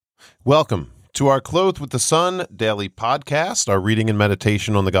Welcome to our Clothed with the Sun daily podcast, our reading and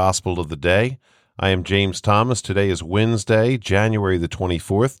meditation on the gospel of the day. I am James Thomas. Today is Wednesday, January the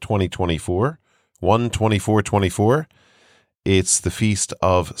 24th, 2024, 1/24/24. It's the feast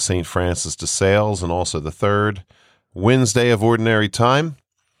of St. Francis de Sales and also the third Wednesday of Ordinary Time.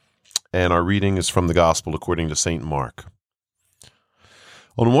 And our reading is from the Gospel according to St. Mark.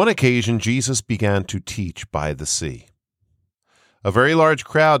 On one occasion, Jesus began to teach by the sea. A very large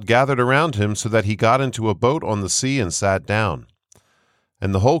crowd gathered around him so that he got into a boat on the sea and sat down.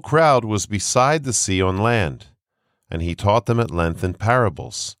 And the whole crowd was beside the sea on land, and he taught them at length in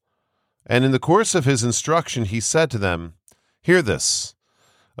parables. And in the course of his instruction he said to them, "Hear this.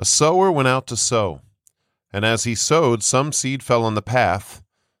 A sower went out to sow, and as he sowed, some seed fell on the path,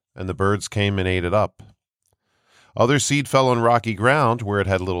 and the birds came and ate it up. Other seed fell on rocky ground where it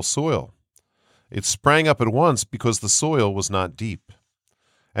had little soil. It sprang up at once because the soil was not deep.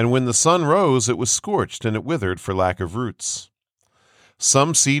 And when the sun rose, it was scorched, and it withered for lack of roots.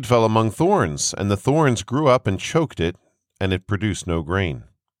 Some seed fell among thorns, and the thorns grew up and choked it, and it produced no grain.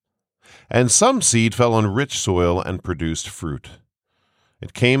 And some seed fell on rich soil and produced fruit.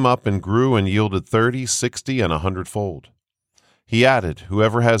 It came up and grew and yielded 30, 60, and 100-fold. He added,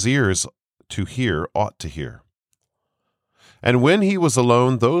 Whoever has ears to hear ought to hear. And when he was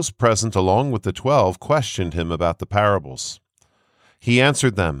alone, those present along with the 12 questioned him about the parables. He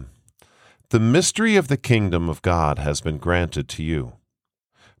answered them, The mystery of the kingdom of God has been granted to you.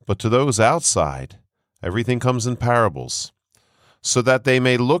 But to those outside, everything comes in parables, so that they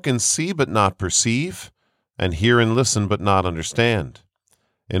may look and see but not perceive, and hear and listen but not understand,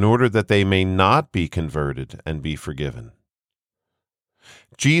 in order that they may not be converted and be forgiven.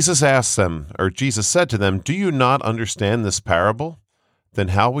 Jesus said to them, Do you not understand this parable? Then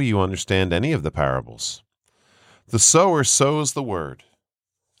how will you understand any of the parables? The sower sows the word.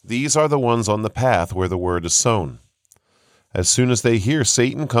 These are the ones on the path where the word is sown. As soon as they hear,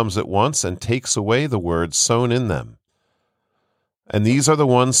 Satan comes at once and takes away the word sown in them. And these are the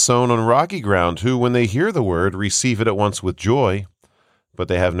ones sown on rocky ground, who, when they hear the word, receive it at once with joy, but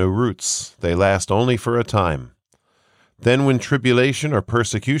they have no roots. They last only for a time. Then when tribulation or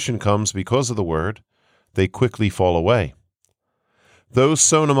persecution comes because of the word, they quickly fall away. Those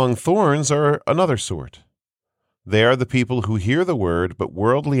sown among thorns are another sort. They are the people who hear the word, but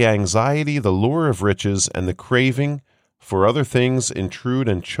worldly anxiety, the lure of riches, and the craving for other things intrude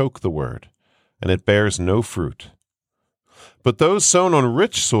and choke the word, and it bears no fruit. But those sown on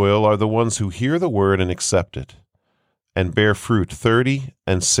rich soil are the ones who hear the word and accept it, and bear fruit 30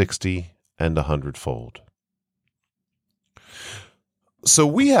 and 60 and 100-fold. So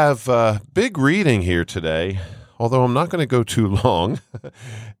we have big reading here today, although I'm not going to go too long.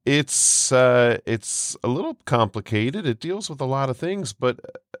 It's a little complicated. It deals with a lot of things, but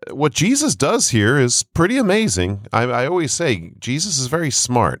what Jesus does here is pretty amazing. I always say Jesus is very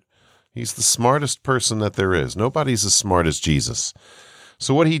smart. He's the smartest person that there is. Nobody's as smart as Jesus.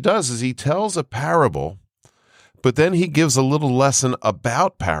 So what he does is he tells a parable, but then he gives a little lesson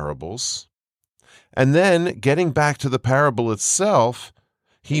about parables. And then, getting back to the parable itself,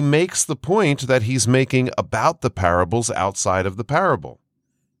 he makes the point that he's making about the parables outside of the parable.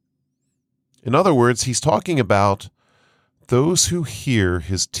 In other words, he's talking about those who hear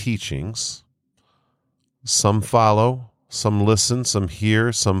his teachings. Some follow, some listen, some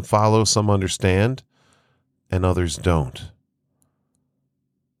hear, some follow, some understand, and others don't.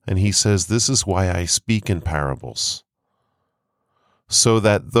 And he says, this is why I speak in parables. So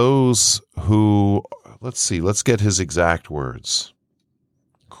that those who, let's get his exact words.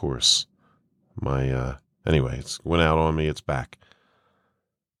 Of course, anyway, it went out on me, it's back.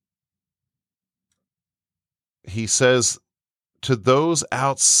 He says, to those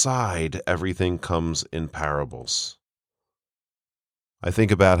outside, everything comes in parables. I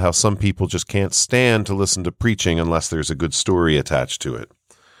think about how some people just can't stand to listen to preaching unless there's a good story attached to it,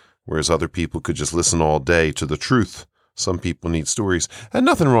 whereas other people could just listen all day to the truth. Some people need stories, and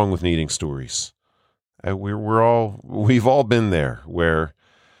nothing wrong with needing stories. We've all been there, where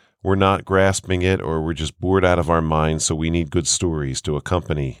we're not grasping it, or we're just bored out of our minds, so we need good stories to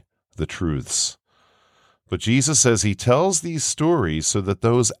accompany the truths. But Jesus says he tells these stories so that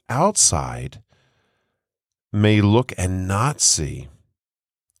those outside may look and not see,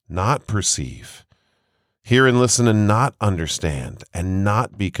 not perceive, hear and listen and not understand, and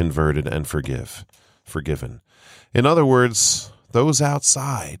not be converted and forgiven. In other words, those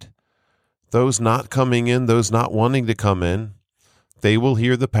outside, those not coming in, those not wanting to come in, they will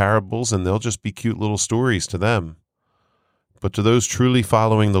hear the parables and they'll just be cute little stories to them. But to those truly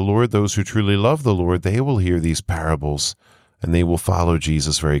following the Lord, those who truly love the Lord, they will hear these parables and they will follow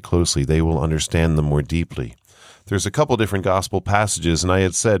Jesus very closely. They will understand them more deeply. There's a couple different gospel passages, and I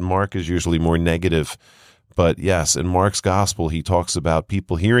had said Mark is usually more negative, but yes, in Mark's gospel, he talks about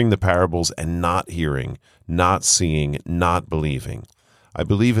people hearing the parables and not hearing, not seeing, not believing. I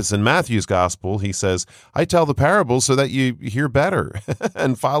believe it's in Matthew's gospel. He says, I tell the parables so that you hear better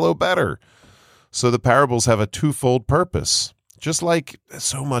and follow better. So the parables have a twofold purpose, just like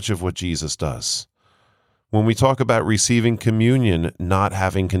so much of what Jesus does. When we talk about receiving communion, not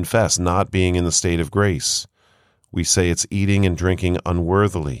having confessed, not being in the state of grace, we say it's eating and drinking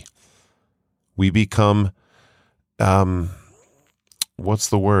unworthily. We become, what's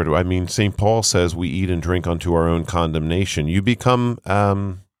the word? I mean, St. Paul says we eat and drink unto our own condemnation. You become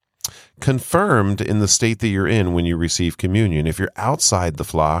confirmed in the state that you're in when you receive communion. If you're outside the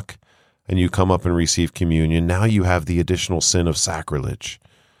flock and you come up and receive communion, now you have the additional sin of sacrilege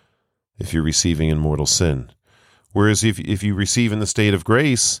if you're receiving in mortal sin. Whereas if you receive in the state of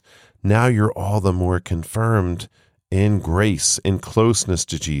grace, now you're all the more confirmed in grace, in closeness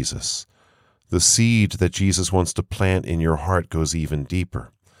to Jesus. The seed that Jesus wants to plant in your heart goes even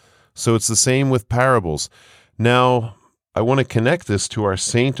deeper. So it's the same with parables. Now, I want to connect this to our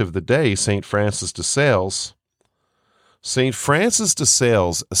saint of the day, St. Francis de Sales. St. Francis de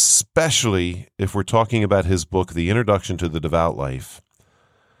Sales, especially if we're talking about his book, The Introduction to the Devout Life,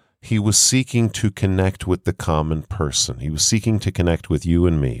 he was seeking to connect with the common person. He was seeking to connect with you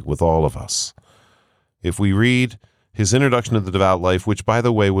and me, with all of us. If we read his Introduction to the Devout Life, which, by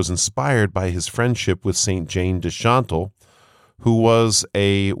the way, was inspired by his friendship with St. Jane de Chantal, who was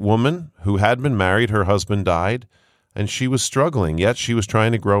a woman who had been married, her husband died, and she was struggling, yet she was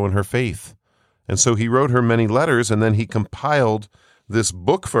trying to grow in her faith. And so he wrote her many letters, and then he compiled this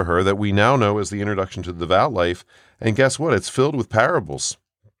book for her that we now know as the Introduction to the Devout Life. And guess what? It's filled with parables.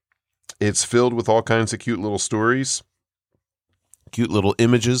 It's filled with all kinds of cute little stories, cute little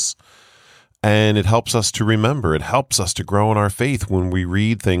images, and it helps us to remember. It helps us to grow in our faith when we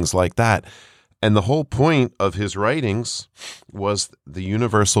read things like that. And the whole point of his writings was the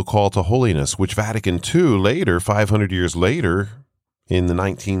universal call to holiness, which Vatican II later, 500 years later, in the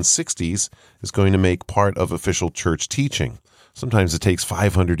 1960s, is going to make part of official church teaching. Sometimes it takes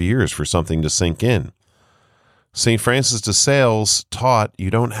 500 years for something to sink in. St. Francis de Sales taught you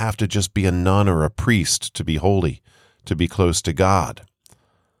don't have to just be a nun or a priest to be holy, to be close to God,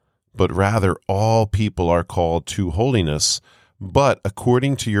 but rather all people are called to holiness, but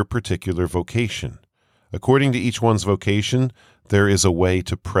according to your particular vocation. According to each one's vocation, there is a way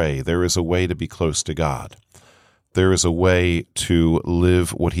to pray. There is a way to be close to God. There is a way to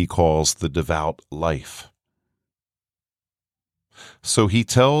live what he calls the devout life. So he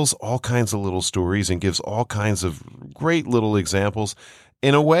tells all kinds of little stories and gives all kinds of great little examples.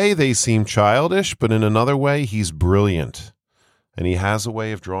 In a way, they seem childish, but in another way, he's brilliant. And he has a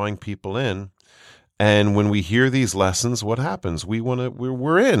way of drawing people in. And when we hear these lessons, what happens? We want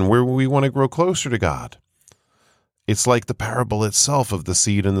to grow closer to God. It's like the parable itself of the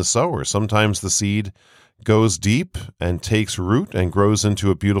seed and the sower. Sometimes the seed goes deep and takes root and grows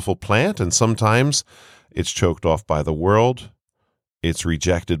into a beautiful plant, and sometimes it's choked off by the world, it's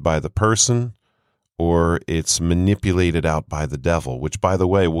rejected by the person, or it's manipulated out by the devil, which, by the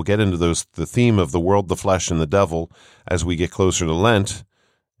way, we'll get into the theme of the world, the flesh, and the devil as we get closer to Lent.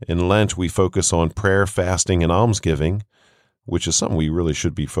 In Lent, we focus on prayer, fasting, and almsgiving, which is something we really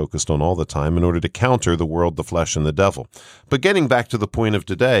should be focused on all the time in order to counter the world, the flesh, and the devil. But getting back to the point of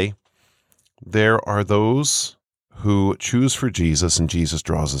today, there are those who choose for Jesus, and Jesus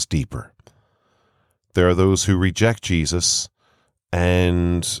draws us deeper. There are those who reject Jesus,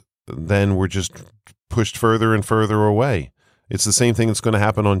 and then we're just pushed further and further away. It's the same thing that's going to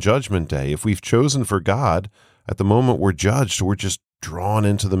happen on Judgment Day. If we've chosen for God, at the moment we're judged, we're just drawn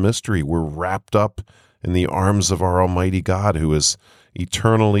into the mystery. We're wrapped up in the arms of our Almighty God, who is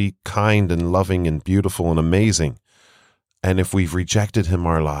eternally kind and loving and beautiful and amazing. And if we've rejected him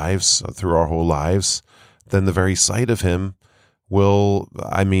through our whole lives, then the very sight of him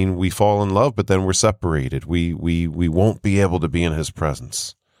we fall in love, but then we're separated. We won't be able to be in his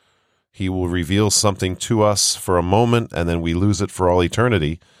presence. He will reveal something to us for a moment, and then we lose it for all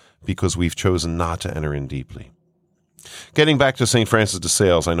eternity because we've chosen not to enter in deeply. Getting back to St. Francis de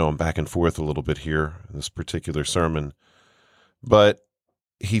Sales, I know I'm back and forth a little bit here in this particular sermon, but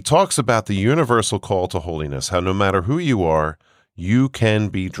he talks about the universal call to holiness, how no matter who you are, you can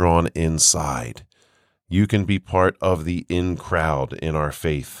be drawn inside. You can be part of the in crowd in our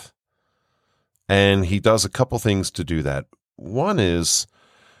faith. And he does a couple things to do that. One is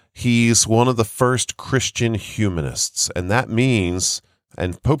he's one of the first Christian humanists, and that means,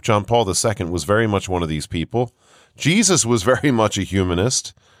 and Pope John Paul II was very much one of these people, Jesus was very much a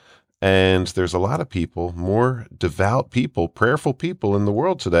humanist, and there's a lot of people, more devout people, prayerful people in the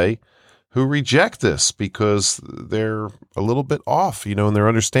world today who reject this because they're a little bit off, in their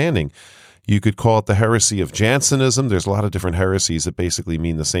understanding. You could call it the heresy of Jansenism. There's a lot of different heresies that basically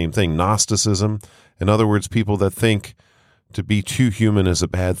mean the same thing. Gnosticism. In other words, people that think to be too human is a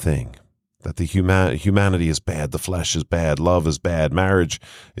bad thing, that the humanity is bad, the flesh is bad, love is bad, marriage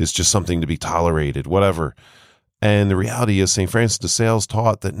is just something to be tolerated, whatever. And the reality is St. Francis de Sales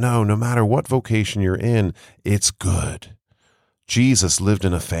taught that no matter what vocation you're in, it's good. Jesus lived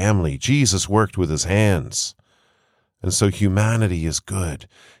in a family. Jesus worked with his hands. And so humanity is good.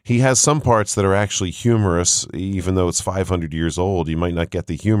 He has some parts that are actually humorous, even though it's 500 years old. You might not get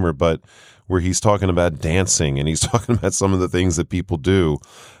the humor, but where he's talking about dancing and he's talking about some of the things that people do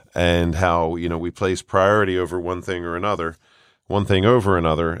and how, we place priority over one thing over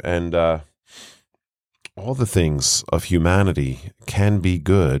another. And all the things of humanity can be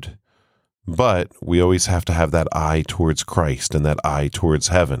good, but we always have to have that eye towards Christ and that eye towards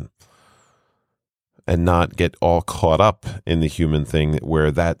heaven, and not get all caught up in the human thing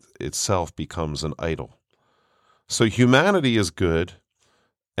where that itself becomes an idol. So humanity is good,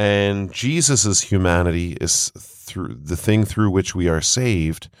 and Jesus' humanity is through the thing through which we are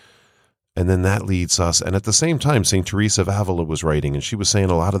saved, and then that leads us. And at the same time, St. Teresa of Avila was writing, and she was saying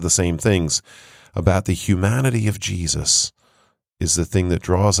a lot of the same things about the humanity of Jesus is the thing that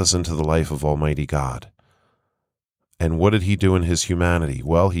draws us into the life of Almighty God. And what did he do in his humanity?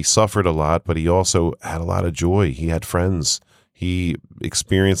 Well, he suffered a lot, but he also had a lot of joy. He had friends. He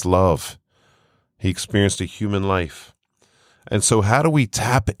experienced love. He experienced a human life. And so how do we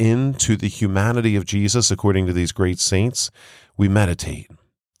tap into the humanity of Jesus according to these great saints? We meditate.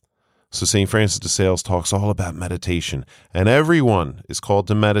 So St. Francis de Sales talks all about meditation. And everyone is called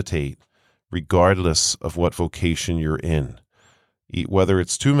to meditate, regardless of what vocation you're in. Whether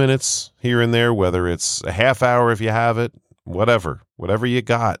it's 2 minutes here and there, whether it's a half hour if you have it, whatever you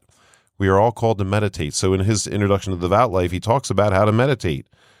got, we are all called to meditate. So in his introduction to the devout life, he talks about how to meditate,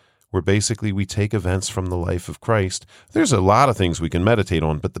 where basically we take events from the life of Christ. There's a lot of things we can meditate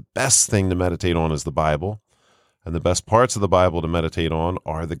on, but the best thing to meditate on is the Bible. And the best parts of the Bible to meditate on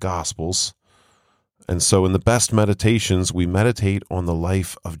are the Gospels. And so in the best meditations, we meditate on the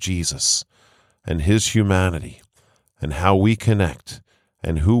life of Jesus and his humanity, and how we connect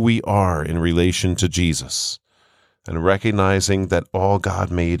and who we are in relation to Jesus, and recognizing that all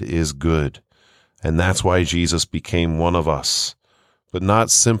God made is good. And that's why Jesus became one of us, but not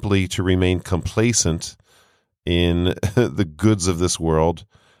simply to remain complacent in the goods of this world,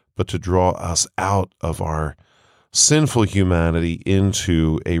 but to draw us out of our sinful humanity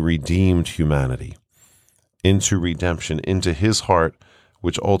into a redeemed humanity, into redemption, into his heart,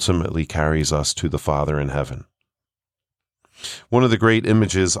 which ultimately carries us to the Father in heaven. One of the great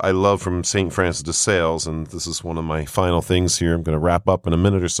images I love from St. Francis de Sales, and this is one of my final things here, I'm going to wrap up in a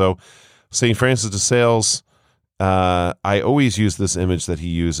minute or so. St. Francis de Sales, I always use this image that he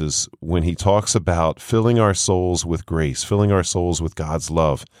uses when he talks about filling our souls with grace, filling our souls with God's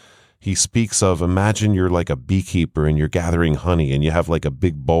love. He speaks of, imagine you're like a beekeeper and you're gathering honey and you have like a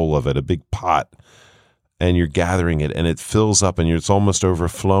big bowl of it, a big pot, and you're gathering it and it fills up and it's almost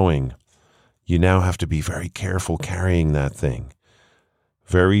overflowing. You now have to be very careful carrying that thing.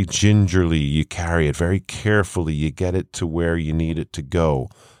 Very gingerly you carry it. Very carefully you get it to where you need it to go.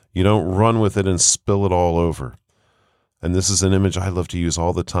 You don't run with it and spill it all over. And this is an image I love to use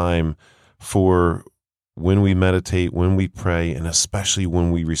all the time for when we meditate, when we pray, and especially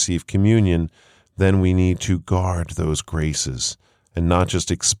when we receive communion. Then we need to guard those graces and not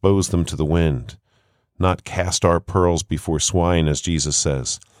just expose them to the wind, not cast our pearls before swine, as Jesus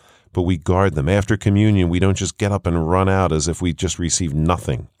says. But we guard them. After communion, we don't just get up and run out as if we just received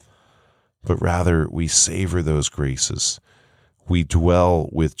nothing, but rather we savor those graces. We dwell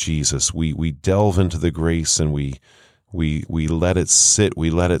with Jesus. We delve into the grace and we let it sit. We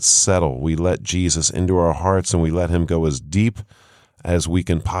let it settle. We let Jesus into our hearts and we let him go as deep as we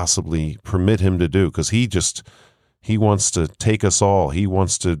can possibly permit him to do, because he wants to take us all. He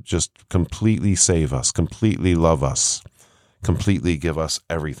wants to just completely save us, completely love us, completely give us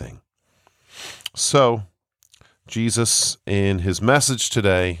everything. So, Jesus, in his message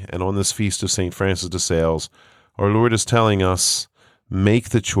today and on this feast of St. Francis de Sales, our Lord is telling us, make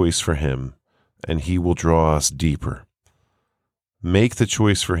the choice for him, and he will draw us deeper. Make the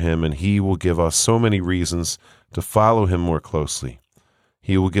choice for him, and he will give us so many reasons to follow him more closely.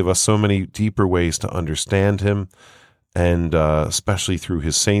 He will give us so many deeper ways to understand him, and especially through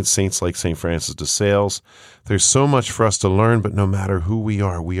his saints like St. Francis de Sales. There's so much for us to learn, but no matter who we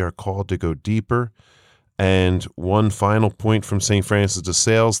are called to go deeper And one final point from St. Francis de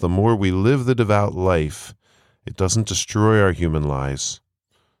Sales: the more we live the devout life, it doesn't destroy our human lives.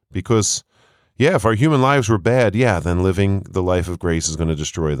 Because, if our human lives were bad, then living the life of grace is going to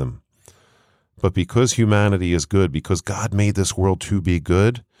destroy them. But because humanity is good, because God made this world to be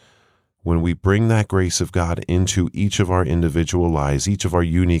good, when we bring that grace of God into each of our individual lives, each of our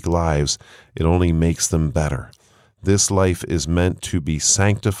unique lives, it only makes them better. This life is meant to be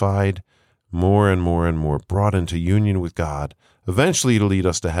sanctified more and more and more, brought into union with God, eventually to lead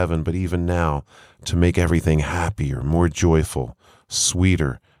us to heaven, but even now to make everything happier, more joyful,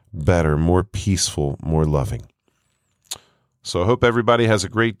 sweeter, better, more peaceful, more loving. So I hope everybody has a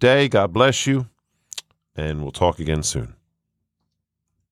great day. God bless you, and we'll talk again soon.